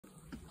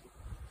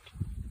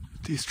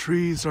These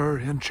trees are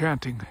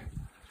enchanting.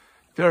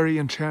 Very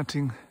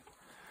enchanting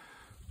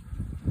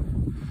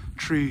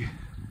tree.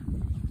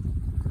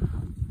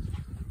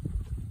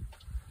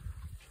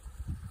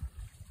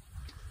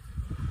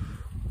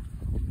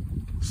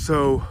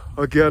 So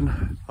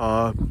again,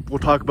 we'll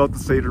talk about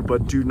this later,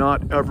 but do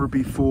not ever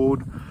be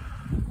fooled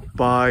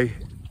by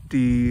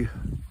the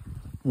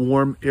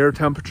warm air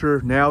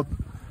temperature. Now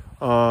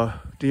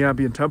the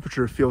ambient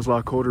temperature feels a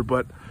lot colder,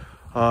 but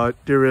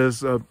there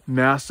is a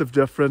massive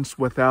difference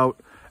without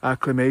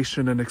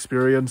acclimation and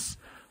experience.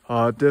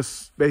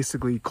 This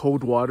basically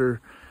cold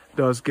water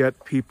does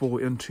get people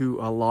into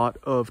a lot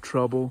of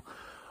trouble.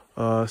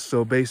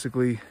 So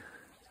basically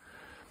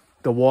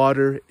the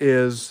water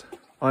is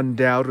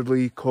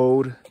undoubtedly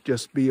cold.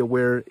 Just be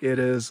aware it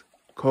is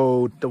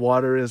cold. The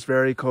water is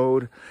very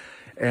cold,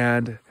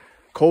 and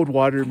cold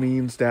water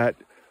means that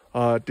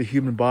the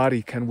human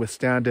body can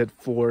withstand it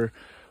for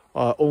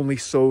only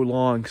so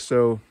long.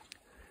 So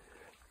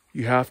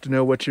you have to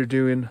know what you're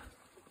doing.